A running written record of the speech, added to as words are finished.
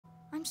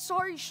I'm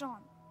sorry, Sean.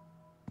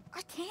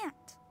 I can't.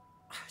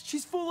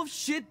 She's full of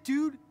shit,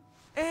 dude.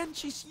 And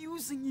she's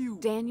using you.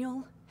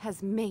 Daniel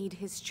has made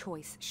his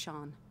choice,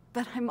 Sean.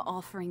 But I'm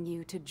offering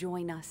you to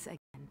join us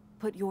again.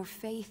 Put your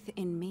faith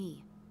in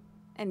me,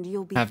 and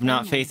you'll be Have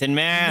not faith in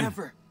man.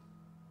 Never.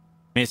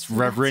 Miss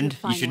Reverend,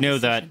 you should know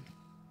that.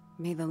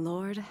 May the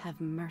Lord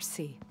have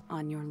mercy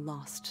on your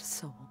lost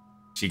soul.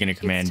 She gonna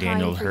command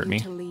Daniel to hurt me?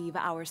 It's time for you to leave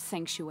our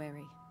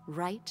sanctuary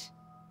right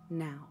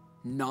now.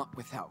 Not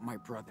without my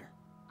brother.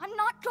 I'm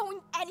not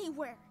going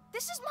anywhere.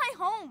 This is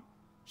my home.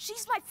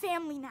 She's my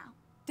family now.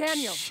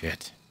 Daniel.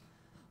 Shit.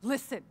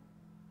 Listen.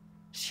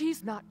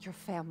 She's not your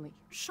family.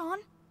 Sean?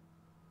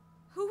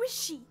 Who is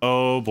she?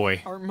 Oh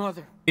boy. Our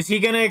mother. Is he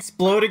gonna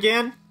explode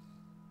again?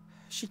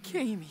 She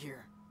came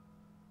here.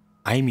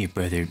 I'm your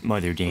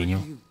mother,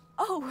 Daniel.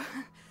 Oh,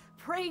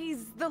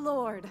 praise the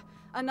Lord.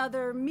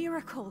 Another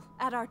miracle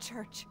at our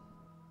church.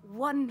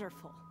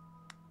 Wonderful.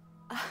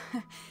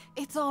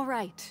 It's all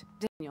right,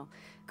 Daniel.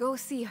 Go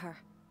see her.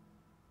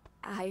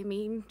 I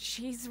mean,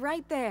 she's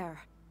right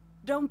there.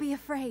 Don't be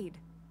afraid.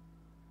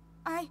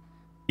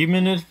 You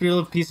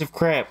manipulative piece of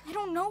crap. I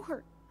don't know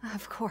her.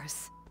 Of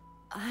course.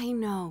 I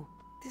know.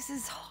 This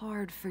is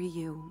hard for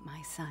you,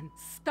 my son.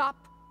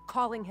 Stop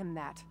calling him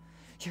that.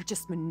 You're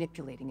just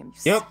manipulating him,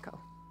 you Yep. sicko.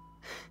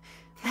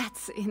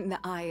 That's in the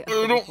eye of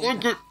the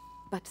beholder.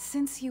 But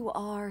since you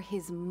are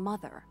his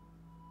mother,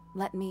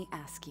 let me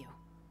ask you,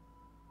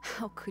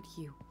 how could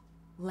you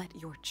let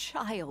your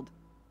child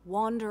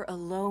wander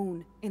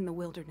alone in the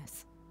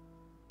wilderness?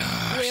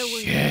 Where were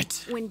you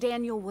when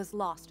Daniel was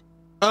lost?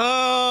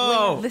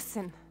 Oh!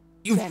 Listen.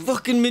 You Daniel.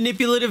 fucking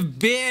manipulative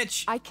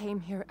bitch! I came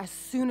here as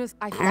soon as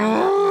I found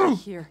out you were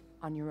here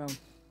on your own.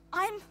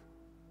 I'm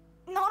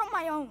not on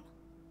my own.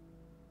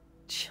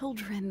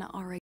 Children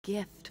are a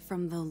gift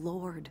from the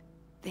Lord.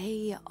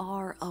 They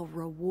are a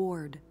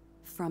reward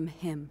from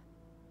him.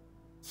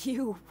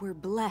 You were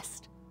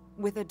blessed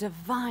with a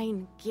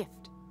divine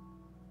gift.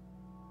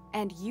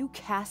 And you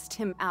cast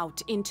him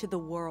out into the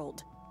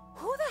world.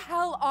 Who the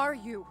hell are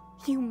you?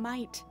 You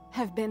might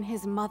have been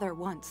his mother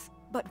once,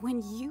 but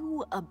when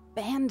you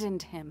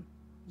abandoned him,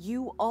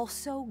 you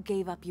also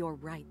gave up your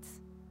rights.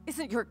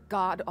 Isn't your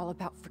God all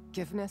about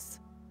forgiveness?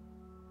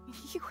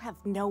 You have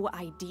no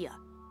idea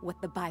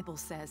what the Bible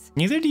says.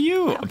 Neither do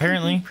you, How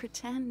apparently. can you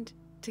pretend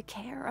to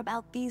care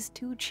about these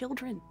two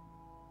children?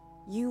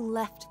 You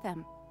left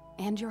them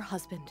and your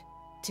husband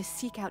to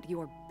seek out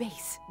your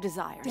base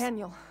desires.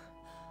 Daniel,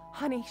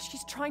 honey,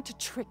 she's trying to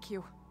trick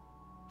you.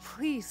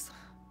 Please,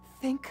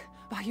 think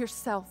by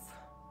yourself.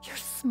 You're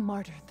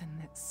smarter than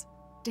this.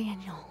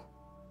 Daniel,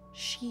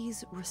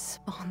 she's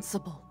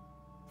responsible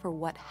for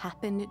what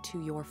happened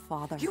to your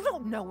father. You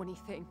don't know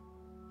anything.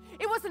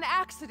 It was an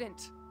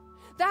accident.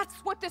 That's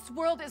what this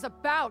world is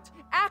about.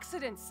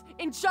 Accidents,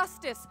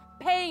 injustice,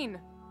 pain.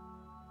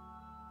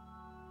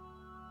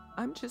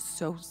 I'm just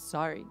so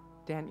sorry,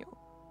 Daniel.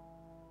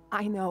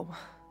 I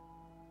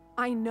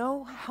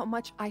know how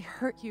much I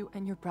hurt you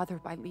and your brother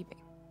by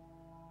leaving.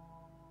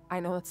 I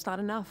know it's not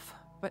enough,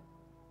 but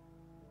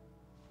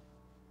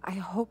I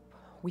hope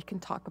we can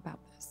talk about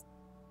this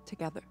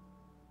together.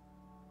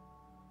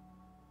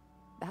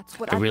 That's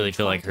what I really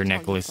feel like her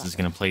necklace is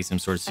going to play some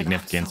sort of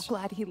significance. I'm so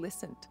glad he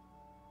listened.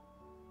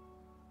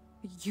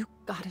 You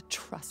gotta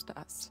trust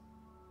us.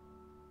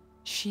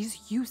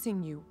 She's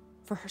using you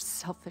for her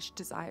selfish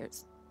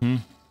desires.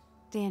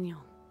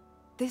 Daniel,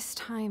 this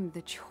time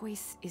the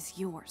choice is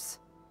yours.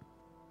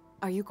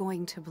 Are you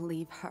going to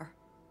believe her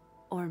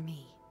or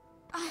me?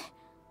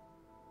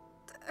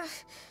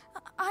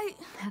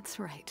 That's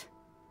right.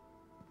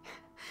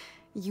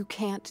 You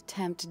can't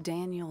tempt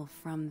Daniel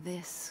from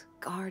this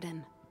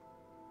garden.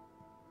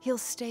 He'll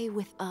stay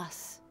with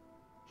us,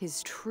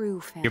 his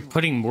true family. You're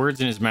putting words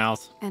in his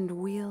mouth. And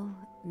we'll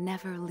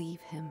never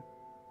leave him.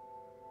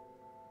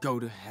 Go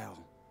to hell.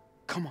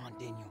 Come on,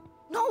 Daniel.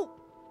 No!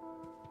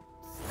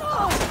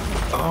 Stop!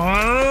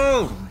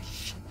 Oh!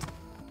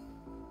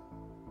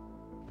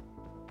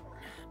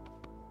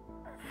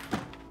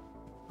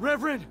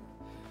 Reverend,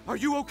 are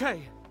you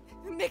okay?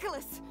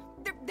 Nicholas,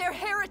 they're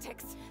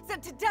heretics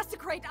sent to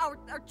desecrate our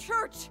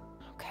church.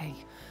 Okay,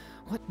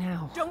 what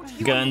now? Don't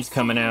you Guns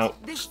coming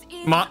out. This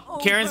is Mom,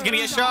 over. Karen's gonna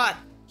get shot.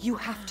 You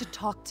have to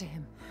talk to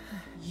him.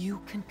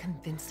 You can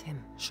convince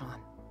him, Sean.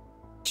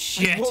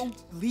 Shit. I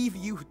won't leave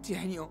you,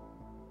 Daniel.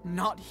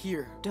 Not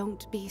here.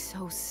 Don't be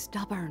so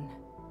stubborn,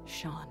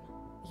 Sean.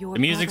 Your The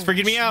music's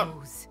brother freaking me out.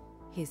 chose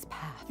his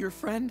path. Your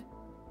friend,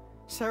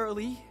 Sarah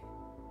Lee,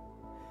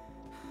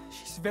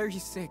 she's very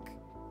sick.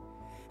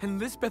 And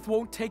Lisbeth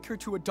won't take her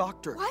to a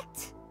doctor.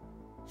 What?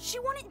 She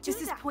wouldn't do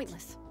This is that.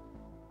 pointless.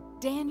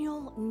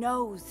 Daniel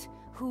knows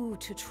who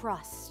to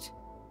trust.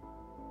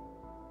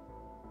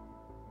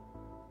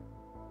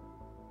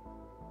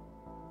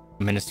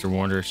 Minister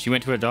warned her. She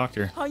went to a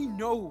doctor. I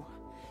know.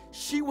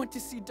 She went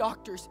to see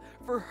doctors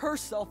for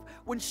herself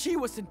when she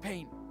was in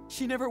pain.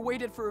 She never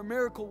waited for a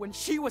miracle when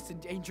she was in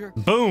danger.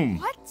 Boom.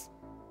 What?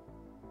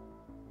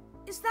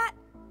 Is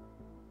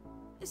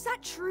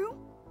that true?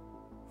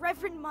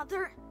 Reverend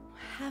Mother?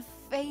 Have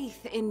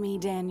faith in me,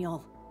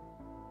 Daniel.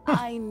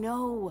 I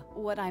know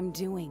what I'm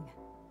doing.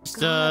 Just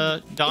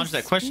God dodge is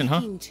that question, huh?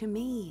 speaking to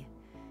me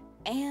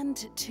and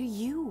to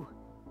you.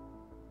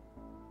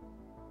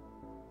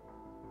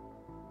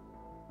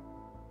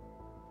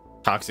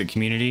 Toxic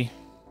community.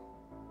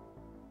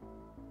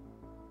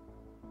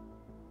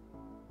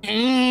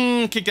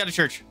 Kicked out of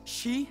church.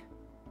 She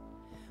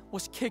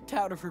was kicked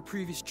out of her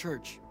previous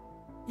church.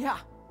 Yeah,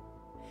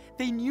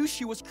 they knew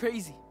she was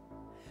crazy,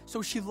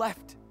 so she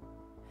left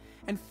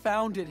and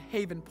founded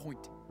Haven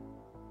Point.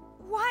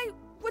 Why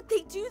would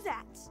they do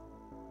that?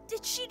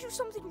 Did she do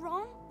something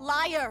wrong?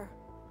 Liar!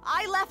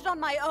 I left on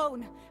my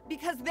own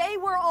because they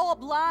were all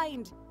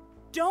blind.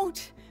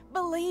 Don't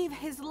believe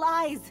his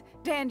lies,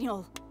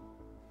 Daniel.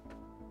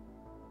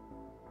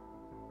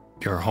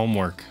 Your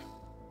homework.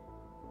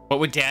 What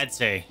would Dad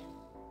say?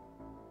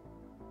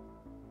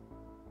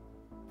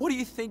 What do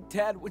you think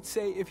Dad would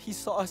say if he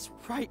saw us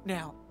right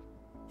now?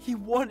 He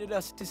wanted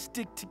us to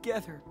stick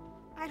together.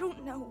 I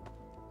don't know.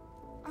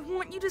 I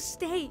want you to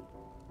stay,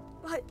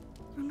 but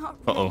you're not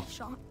Uh-oh. ready,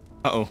 Sean.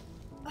 Uh-oh.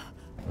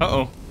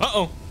 Uh-oh.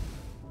 Uh-oh.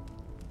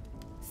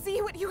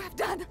 See what you have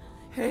done?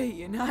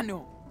 Hey,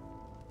 Enano.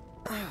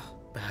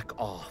 Back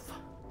off.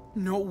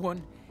 No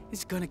one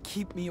is gonna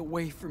keep me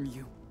away from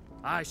you.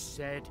 I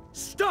said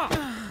stop!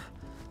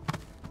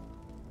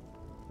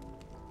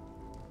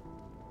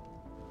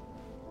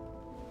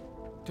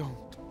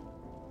 Don't.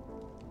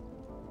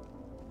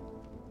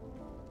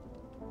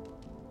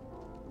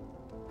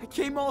 I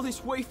came all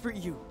this way for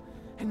you,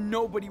 and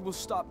nobody will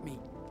stop me.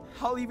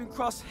 I'll even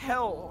cross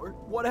hell or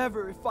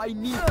whatever if I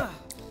need it.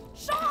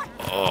 Sean!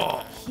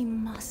 Oh, He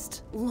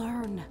must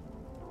learn.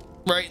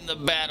 right in the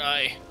bad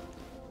eye.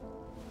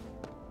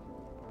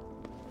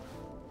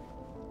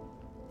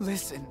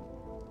 Listen,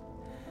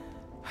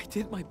 I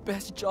did my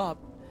best job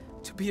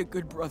to be a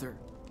good brother,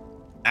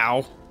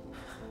 Ow.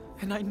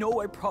 and I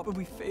know I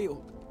probably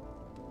failed.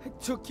 I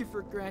took you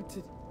for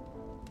granted.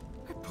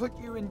 I put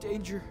you in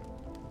danger,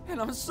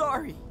 and I'm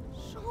sorry.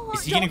 Sean!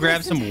 Is he gonna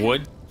grab some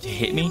wood to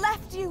hit me? He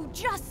left you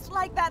just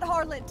like that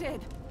harlot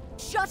did.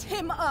 Shut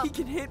him up. He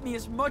can hit me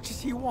as much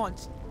as he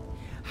wants.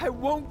 I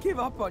won't give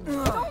up on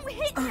you. Don't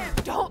hit him!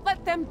 Don't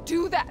let them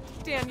do that,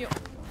 Daniel.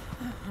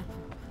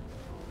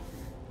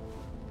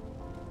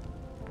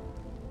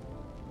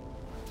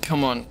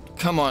 Come on.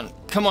 Come on.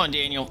 Come on,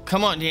 Daniel.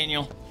 Come on,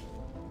 Daniel.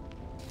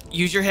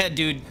 Use your head,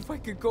 dude. If I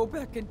could go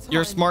back in time,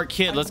 You're a smart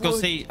kid. I Let's go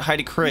would. say hi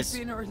to Chris. We'd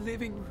be in our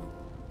living room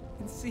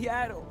in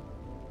Seattle.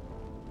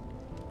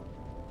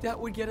 That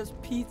would get us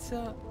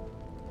pizza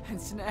and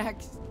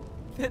snacks,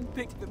 then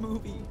pick the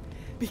movie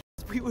because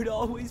we would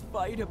always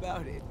fight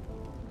about it.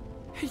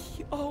 And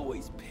he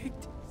always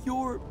picked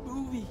your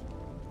movie.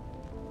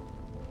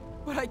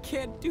 But I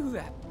can't do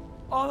that.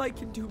 All I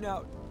can do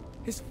now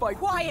is fight.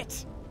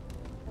 Quiet!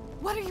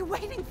 What are you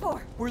waiting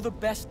for? We're the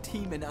best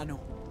team in Ano.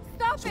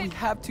 Stop So it! we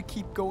have to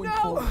keep going No.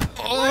 forward.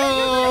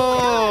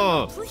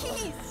 Oh!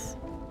 Please!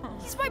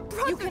 He's my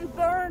brother! You can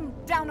burn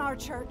down our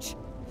church,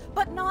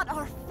 but not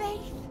our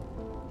faith.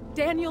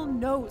 Daniel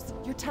knows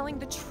you're telling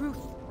the truth.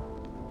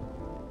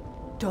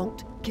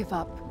 Don't give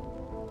up.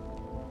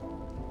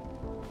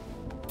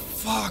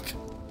 Fuck.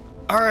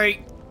 All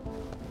right.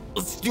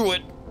 Let's do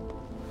it.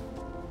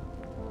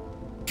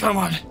 Come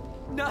on.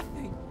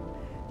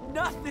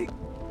 Nothing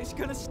is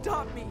gonna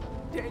stop me,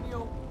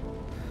 Daniel.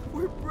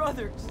 We're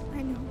brothers.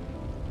 I know.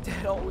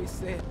 Dad always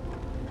said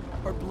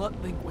our blood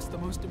link was the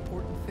most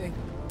important thing.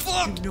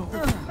 Fuck. You know.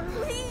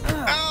 Please!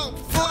 Ow.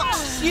 Fuck.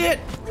 Shit.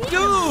 Dude.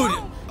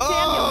 alone.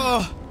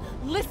 Oh.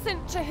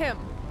 Listen to him.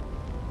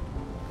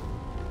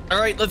 All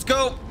right. Let's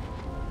go.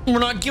 We're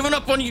not giving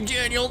up on you,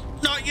 Daniel.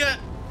 Not yet.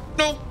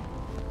 No.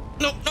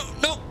 No. No.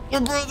 No.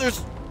 We're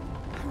brothers.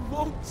 I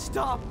won't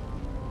stop.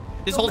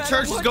 This no whole matter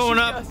church is what going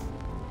she up. does.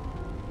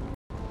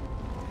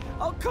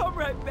 I'll come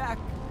right back.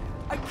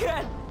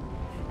 Again.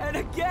 And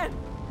again.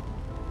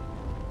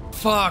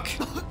 Fuck.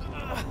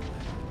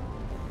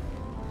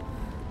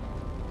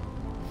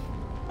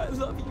 I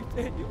love you,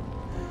 Daniel.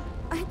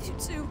 I do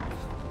too.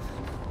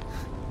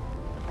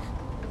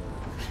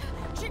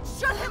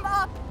 Shut him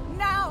up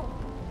now.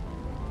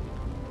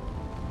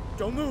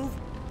 Don't move.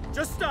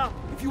 Just stop.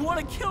 If you want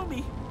to kill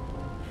me,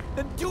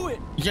 then do it.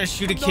 You gonna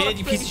shoot a I'm not kid,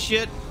 you piece of afraid.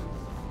 shit?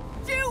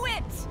 Do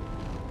it.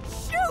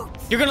 Shoot.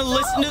 You're gonna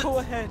listen Go to...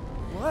 ahead.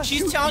 She's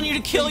Shoot telling me. you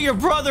to kill your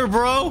brother,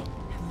 bro.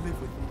 And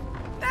live with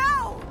me.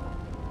 Now.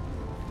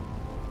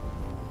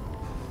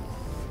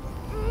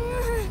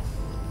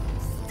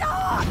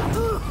 Stop.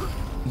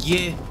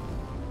 Yeah.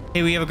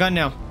 Hey, we have a gun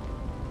now.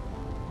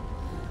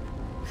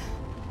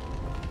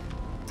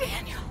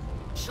 Daniel!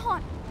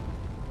 Sean!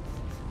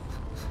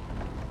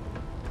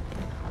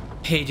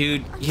 Hey,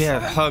 dude. Yeah,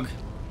 sorry. hug.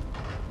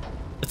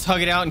 Let's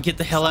hug it out and get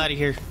the hell out of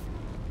here.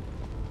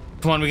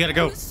 Come on, we gotta I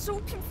go. was so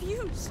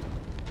confused.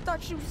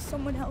 Thought she was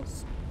someone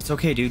else. It's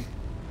okay, dude.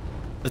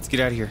 Let's get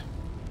out of here.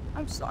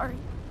 I'm sorry.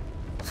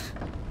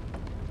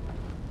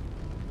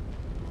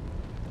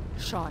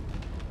 Sean,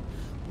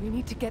 we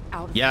need to get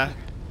out of Yeah. here.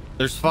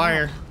 There's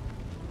fire.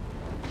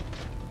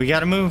 We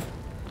gotta move.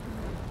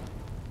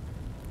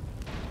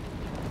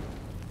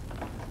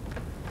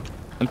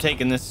 I'm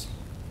taking this.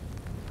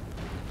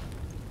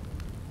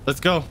 Let's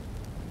go.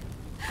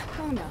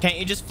 Oh no. Can't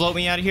you just float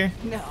me out of here?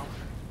 No.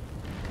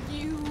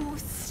 You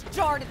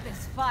started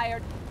this fire.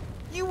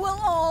 You will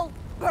all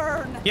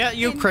burn. Yeah,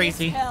 you in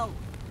crazy. this hell.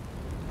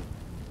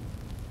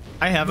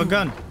 I have a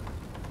gun.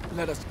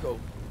 Let us go.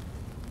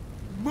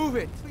 Move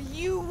it.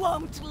 You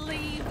won't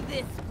leave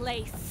this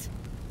place.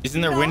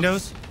 Isn't there Not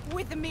windows?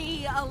 with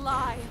me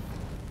alive.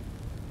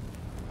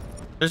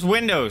 There's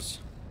windows.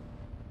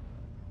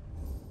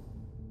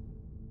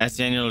 Ask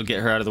Daniel to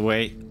get her out of the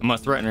way. I'm gonna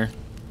threaten her.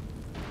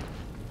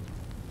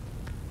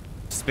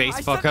 Space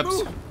I fuck said ups.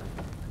 move,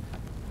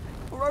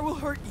 or I will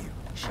hurt you.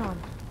 Sean,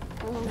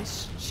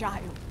 Foolish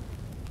child.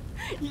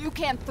 You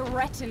can't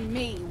threaten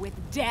me with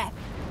death.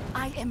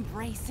 I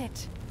embrace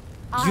it.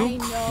 I You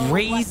know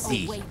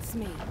crazy. what awaits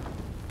me.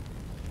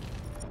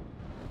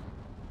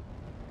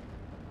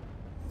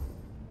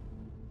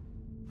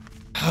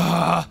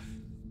 Ah!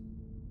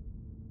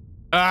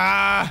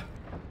 Ah!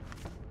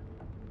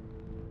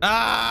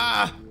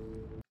 Ah!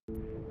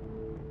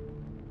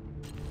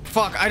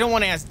 Fuck, I don't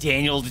want to ask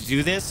Daniel to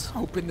do this.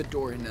 Open the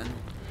door and then.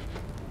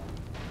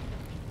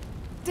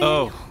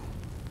 Oh,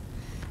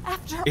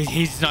 After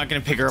he's not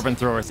gonna pick her up and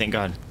throw her, thank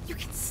God. you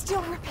can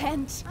still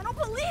repent. I don't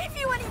believe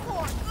you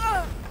anymore.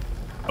 Ugh.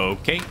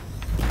 Okay,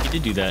 he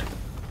did do that.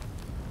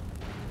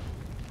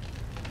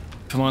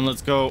 Come on,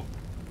 let's go.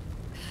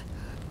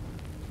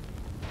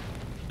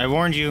 I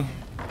warned you.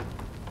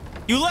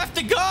 You left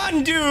the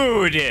gun,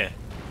 dude!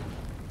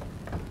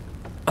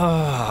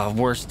 Ugh,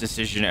 worst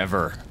decision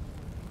ever.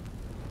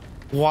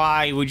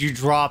 Why would you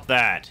drop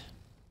that?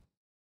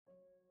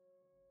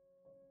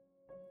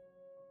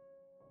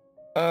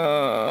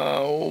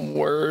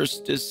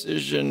 Worst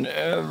decision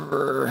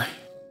ever.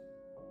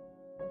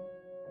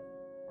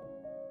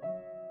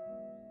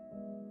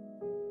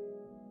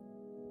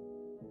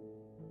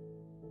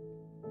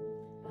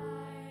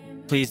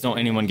 Please don't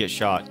anyone get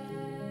shot.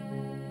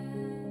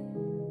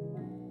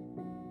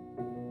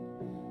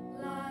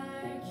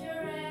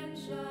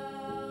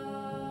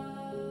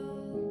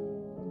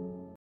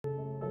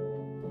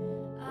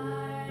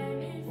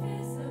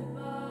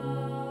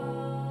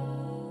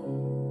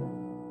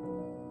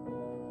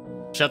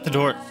 Shut the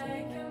door,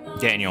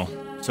 Daniel,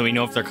 so we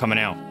know if they're coming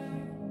out.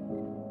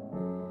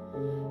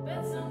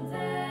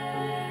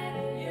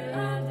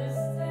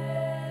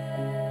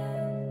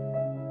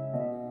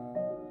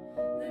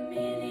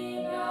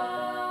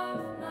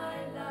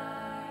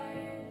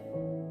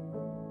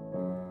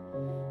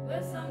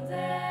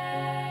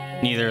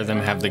 Neither of them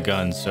have the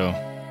gun, so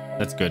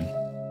that's good.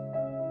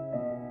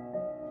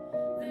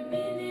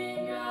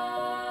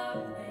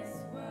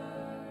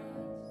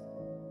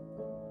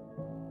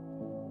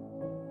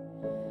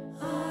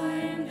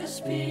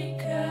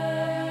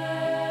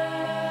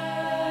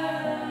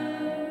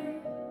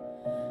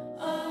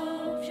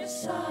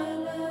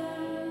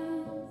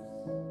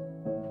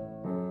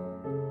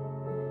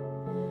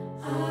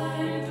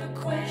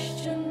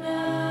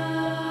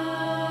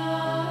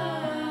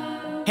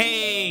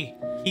 Hey,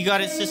 he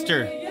got his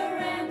sister.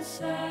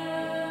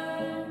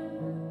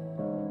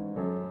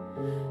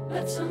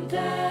 But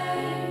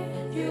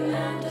someday you'll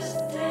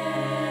understand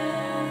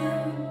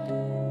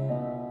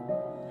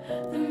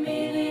the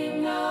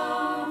meaning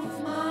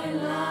of my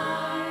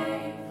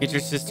life. Get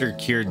your sister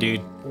cured,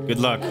 dude. Good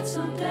luck. But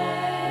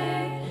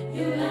someday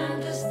you'll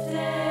understand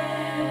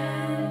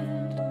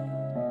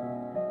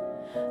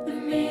the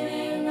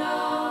meaning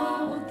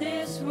of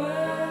this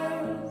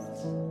world.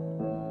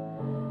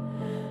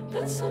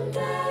 But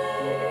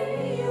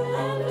someday you'll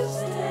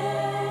understand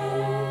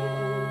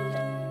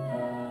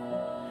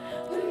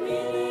the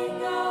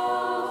meaning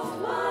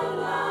of my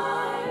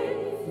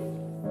life.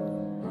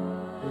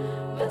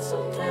 But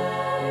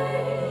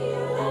someday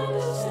you'll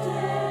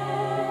understand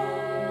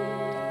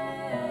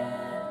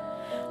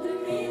the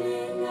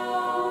meaning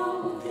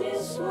of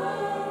this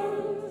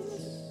world.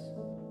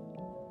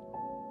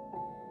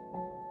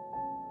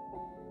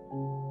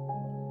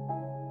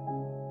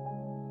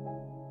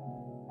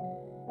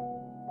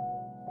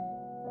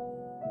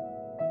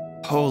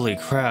 Holy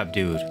crap,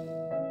 dude.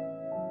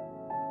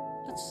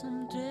 But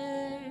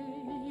someday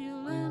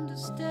you'll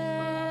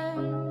understand,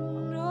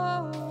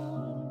 oh,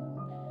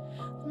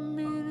 the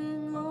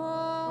meaning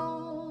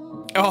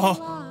of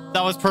Oh,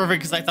 that was perfect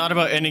because I thought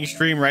about ending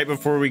stream right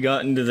before we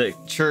got into the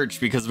church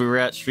because we were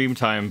at stream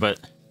time, but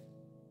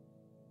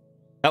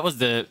that was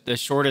the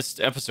shortest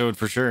episode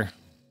for sure.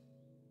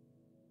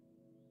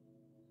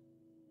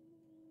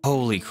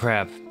 Holy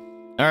crap.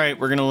 All right,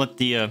 we're gonna let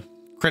the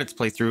credits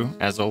play through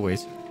as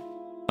always.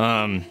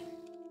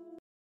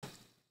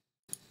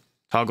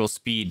 Toggle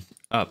speed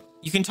up.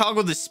 You can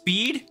toggle the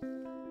speed?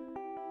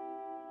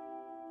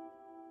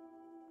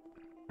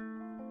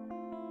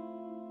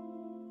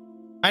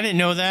 I didn't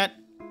know that.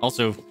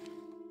 Also,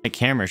 the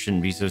camera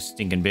shouldn't be so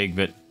stinking big,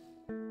 but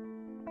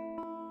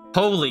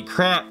holy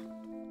crap.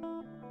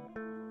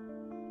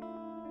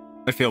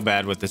 I feel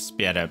bad with the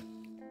sped up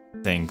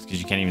thing because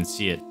you can't even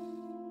see it.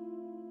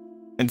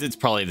 And it's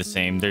probably the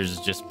same. There's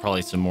just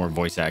probably some more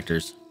voice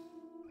actors.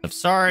 I'm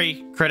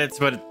sorry, credits,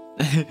 but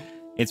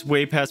It's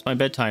way past my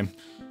bedtime.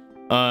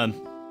 I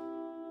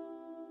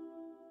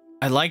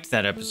liked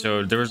that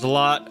episode. There was a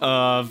lot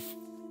of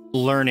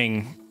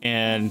learning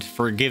and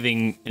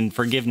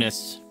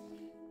forgiveness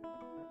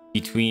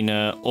between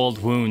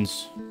old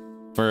wounds.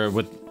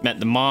 Met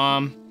the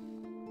mom,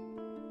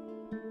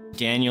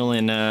 Daniel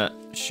and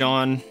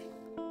Sean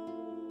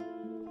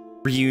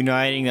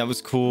reuniting. That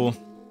was cool.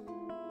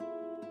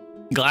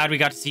 Glad we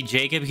got to see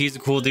Jacob. He's a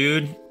cool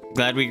dude.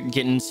 Glad we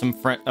getting some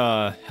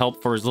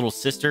help for his little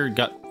sister.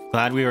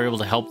 Glad we were able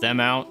to help them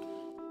out.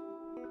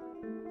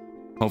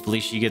 Hopefully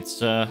she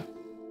gets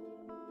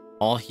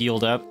all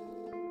healed up.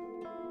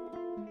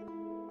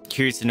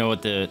 Curious to know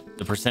what the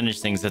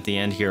percentage things at the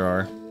end here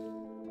are.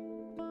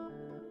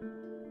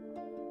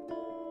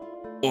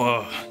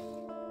 Whoa.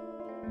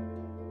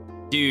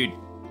 Dude,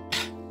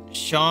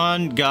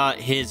 Sean got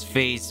his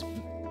face...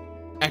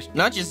 Actually,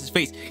 not just his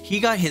face. He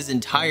got his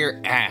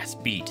entire ass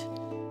beat.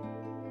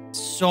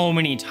 So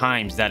many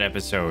times that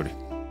episode.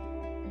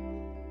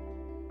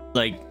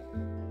 Like,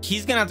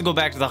 he's gonna have to go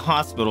back to the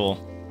hospital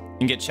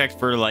and get checked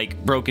for,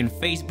 like, broken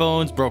face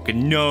bones,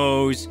 broken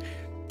nose,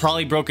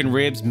 probably broken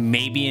ribs,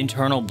 maybe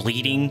internal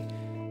bleeding.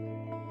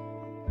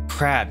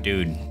 Crap,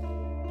 dude.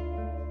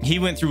 He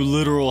went through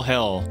literal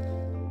hell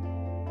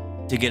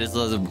to get his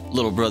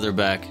little brother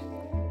back.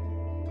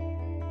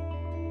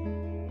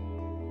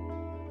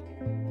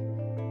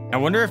 I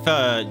wonder if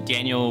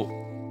Daniel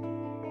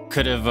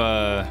could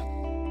have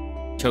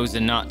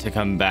chosen not to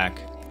come back.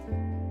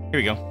 Here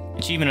we go.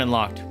 Achievement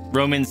unlocked.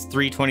 Romans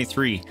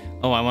 3:23.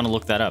 Oh, I want to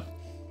look that up.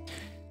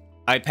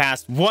 I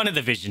passed one of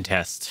the vision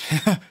tests.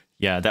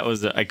 Yeah, that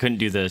was I couldn't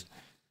do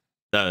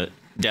the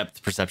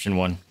depth perception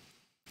one.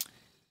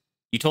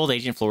 You told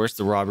Agent Flores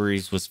the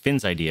robberies was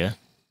Finn's idea.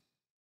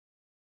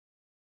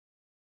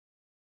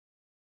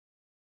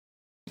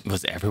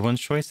 Was everyone's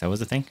choice? That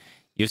was the thing.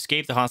 You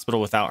escaped the hospital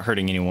without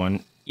hurting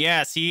anyone.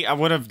 Yeah, see, I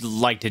would have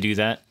liked to do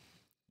that.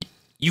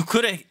 You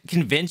could have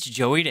convinced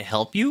Joey to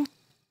help you?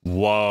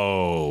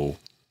 Whoa.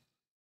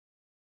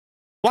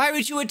 Why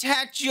would you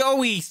attack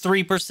Joey,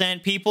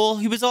 3% people?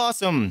 He was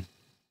awesome.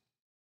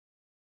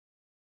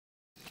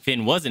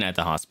 Finn wasn't at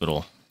the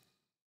hospital.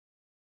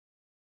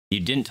 You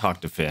didn't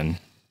talk to Finn.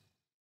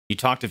 You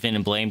talked to Finn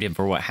and blamed him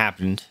for what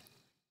happened.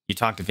 You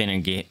talked to Finn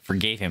and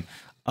forgave him.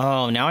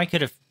 Oh, now I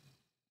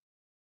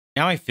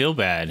feel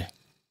bad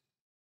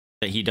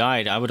that he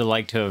died. I would have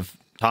liked to have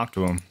talked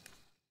to him.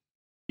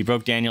 He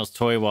broke Daniel's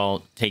toy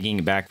while taking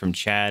it back from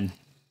Chad.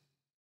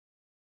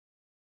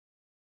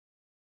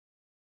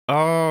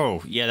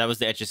 Oh, yeah, that was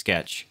the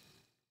Etch-a-Sketch.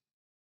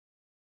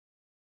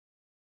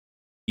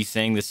 You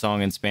sang the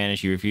song in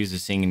Spanish. You refused to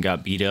sing and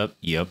got beat up.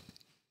 Yep.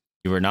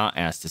 You were not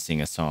asked to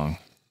sing a song.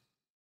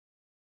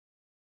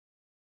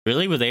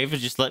 Really? Would they ever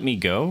just let me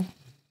go?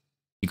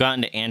 You got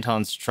into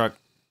Anton's truck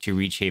to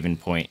reach Haven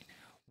Point.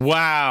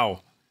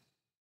 Wow.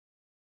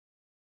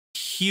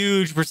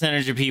 Huge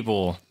percentage of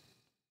people.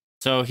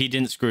 So he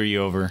didn't screw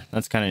you over.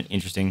 That's kind of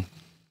interesting.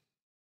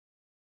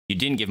 You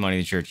didn't give money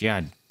to the church. Yeah,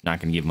 I'm not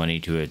going to give money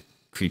to a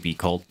creepy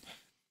cult.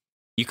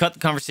 You cut the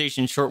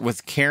conversation short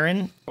with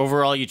Karen.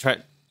 Overall, you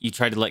tried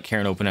to let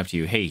Karen open up to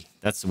you. Hey,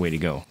 that's the way to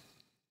go.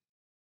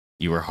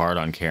 You were hard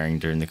on Karen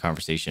during the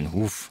conversation.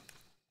 Oof.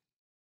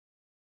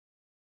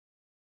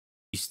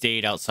 You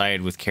stayed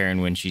outside with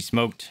Karen when she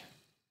smoked.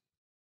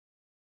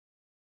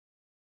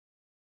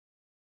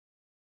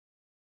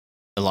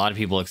 A lot of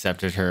people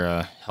accepted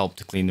her help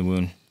to clean the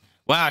wound.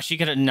 Wow, she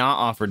could have not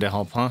offered to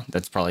help, huh?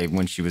 That's probably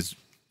when she was,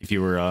 if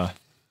you were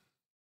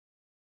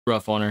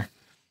rough on her.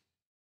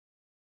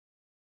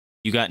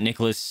 You got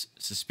Nicholas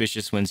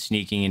suspicious when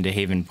sneaking into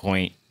Haven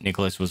Point.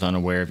 Nicholas was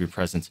unaware of your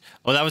presence.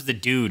 Oh, that was the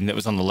dude that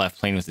was on the left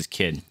playing with his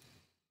kid.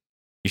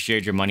 You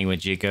shared your money with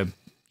Jacob.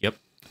 Yep.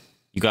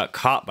 You got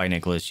caught by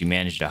Nicholas. You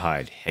managed to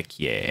hide. Heck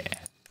yeah.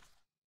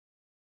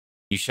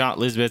 You shot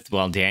Elizabeth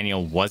while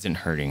Daniel wasn't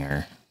hurting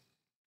her.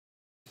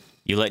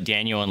 You let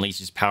Daniel unleash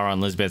his power on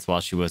Elizabeth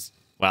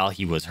while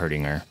he was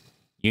hurting her.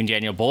 You and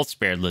Daniel both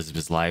spared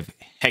Elizabeth's life.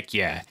 Heck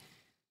yeah.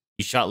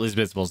 You shot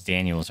Elizabeth while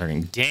Daniel was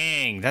hurting.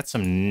 Dang, that's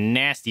some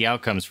nasty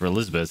outcomes for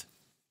Elizabeth.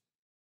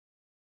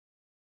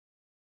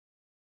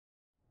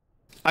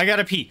 I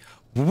gotta pee.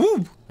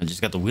 Woo! I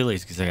just got the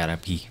willies because I gotta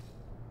pee.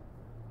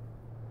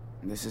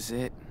 This is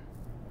it.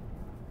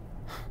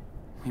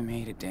 We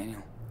made it,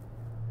 Daniel.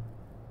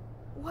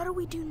 What do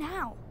we do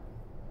now?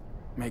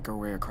 Make our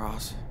way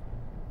across.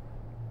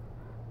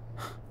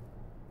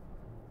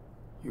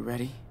 You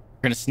ready?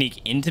 We're gonna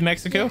sneak into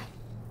Mexico? Yeah,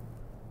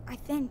 I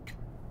think.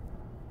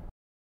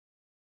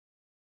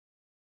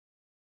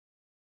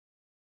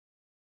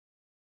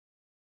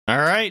 All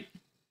right.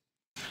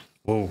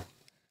 Whoa.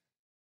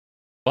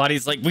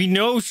 Body's like, we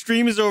know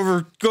stream is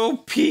over. Go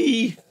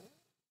pee.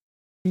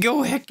 Go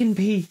heckin'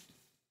 pee.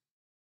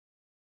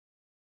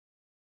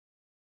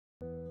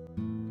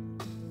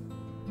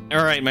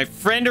 All right, my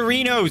friend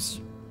Arinos.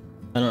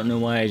 I don't know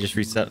why I just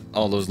reset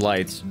all those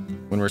lights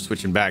when we're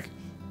switching back.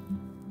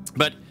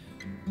 But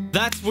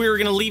that's where we're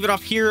gonna leave it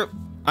off here.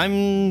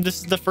 This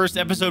is the first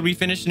episode we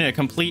finished in a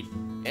complete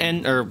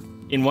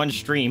in one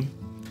stream.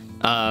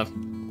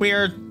 We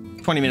are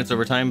 20 minutes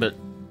over time, but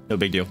no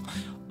big deal.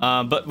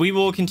 But we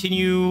will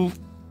continue.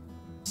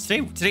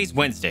 Today's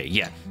Wednesday,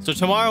 yeah. So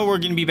tomorrow we're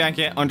going to be back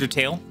at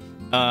Undertale.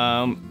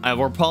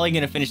 We're probably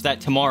going to finish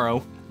that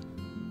tomorrow,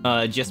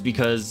 just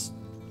because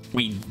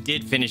we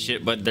did finish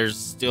it, but there's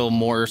still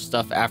more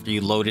stuff after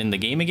you load in the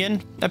game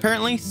again,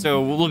 apparently.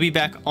 So we'll be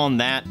back on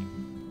that.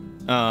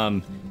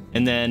 And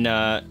then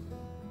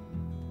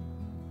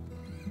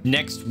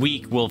next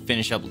week we'll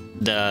finish up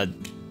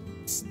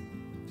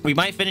we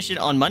might finish it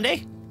on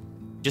Monday,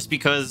 just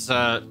because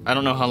I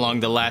don't know how long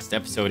the last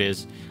episode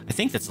is. I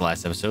think that's the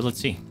last episode. Let's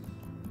see.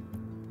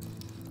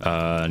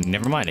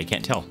 Never mind, I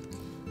can't tell.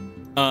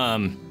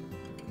 But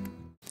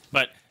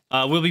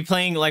we'll be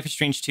playing Life is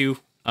Strange 2,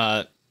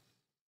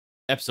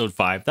 episode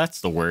 5,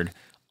 that's the word,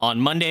 on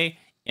Monday.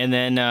 And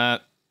then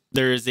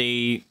there's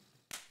a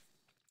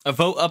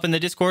vote up in the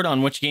Discord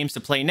on which games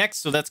to play next,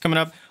 so that's coming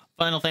up.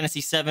 Final Fantasy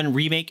VII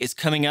Remake is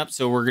coming up,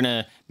 so we're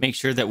gonna make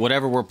sure that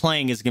whatever we're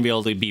playing is gonna be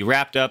able to be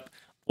wrapped up,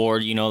 or,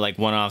 you know, like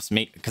one-offs,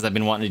 because I've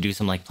been wanting to do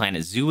some like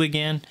Planet Zoo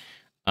again.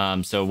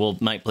 So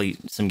might play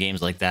some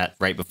games like that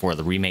right before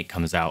the remake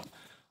comes out.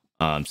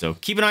 So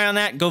keep an eye on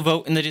that. Go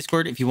vote in the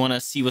Discord if you want to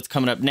see what's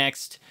coming up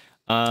next.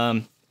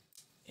 And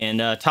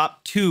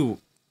top 2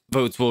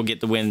 votes will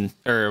get the win,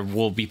 or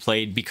will be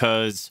played,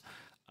 because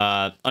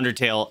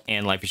Undertale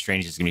and Life is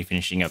Strange is going to be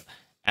finishing up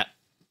at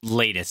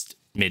latest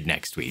mid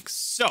next week.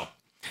 So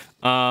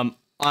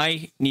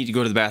I need to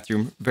go to the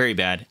bathroom very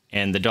bad,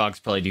 and the dogs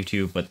probably do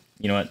too, but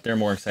you know what? They're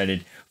more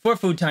excited for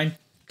food time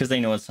because they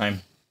know it's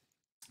time.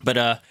 But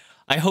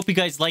I hope you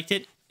guys liked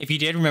it. If you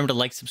did, remember to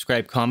like,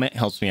 subscribe, comment. It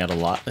helps me out a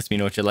lot. Lets me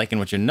know what you're liking,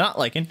 what you're not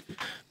liking.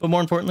 But more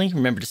importantly,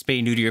 remember to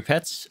spay new to your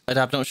pets,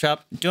 adopt, don't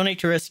shop, donate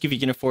to rescue if you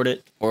can afford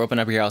it, or open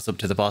up your house up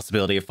to the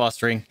possibility of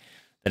fostering.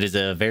 That is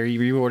a very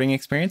rewarding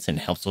experience and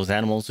helps those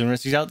animals and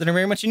rescues out that are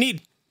very much in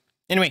need.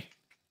 Anyway,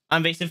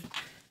 I'm Vaesive.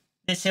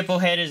 This hippo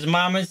head is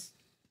Mama's.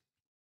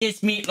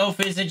 This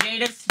meatloaf is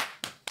Jada's.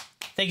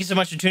 Thank you so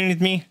much for tuning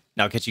with me.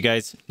 And I'll catch you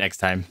guys next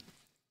time.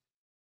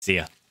 See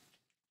ya.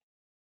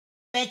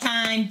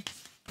 Bedtime.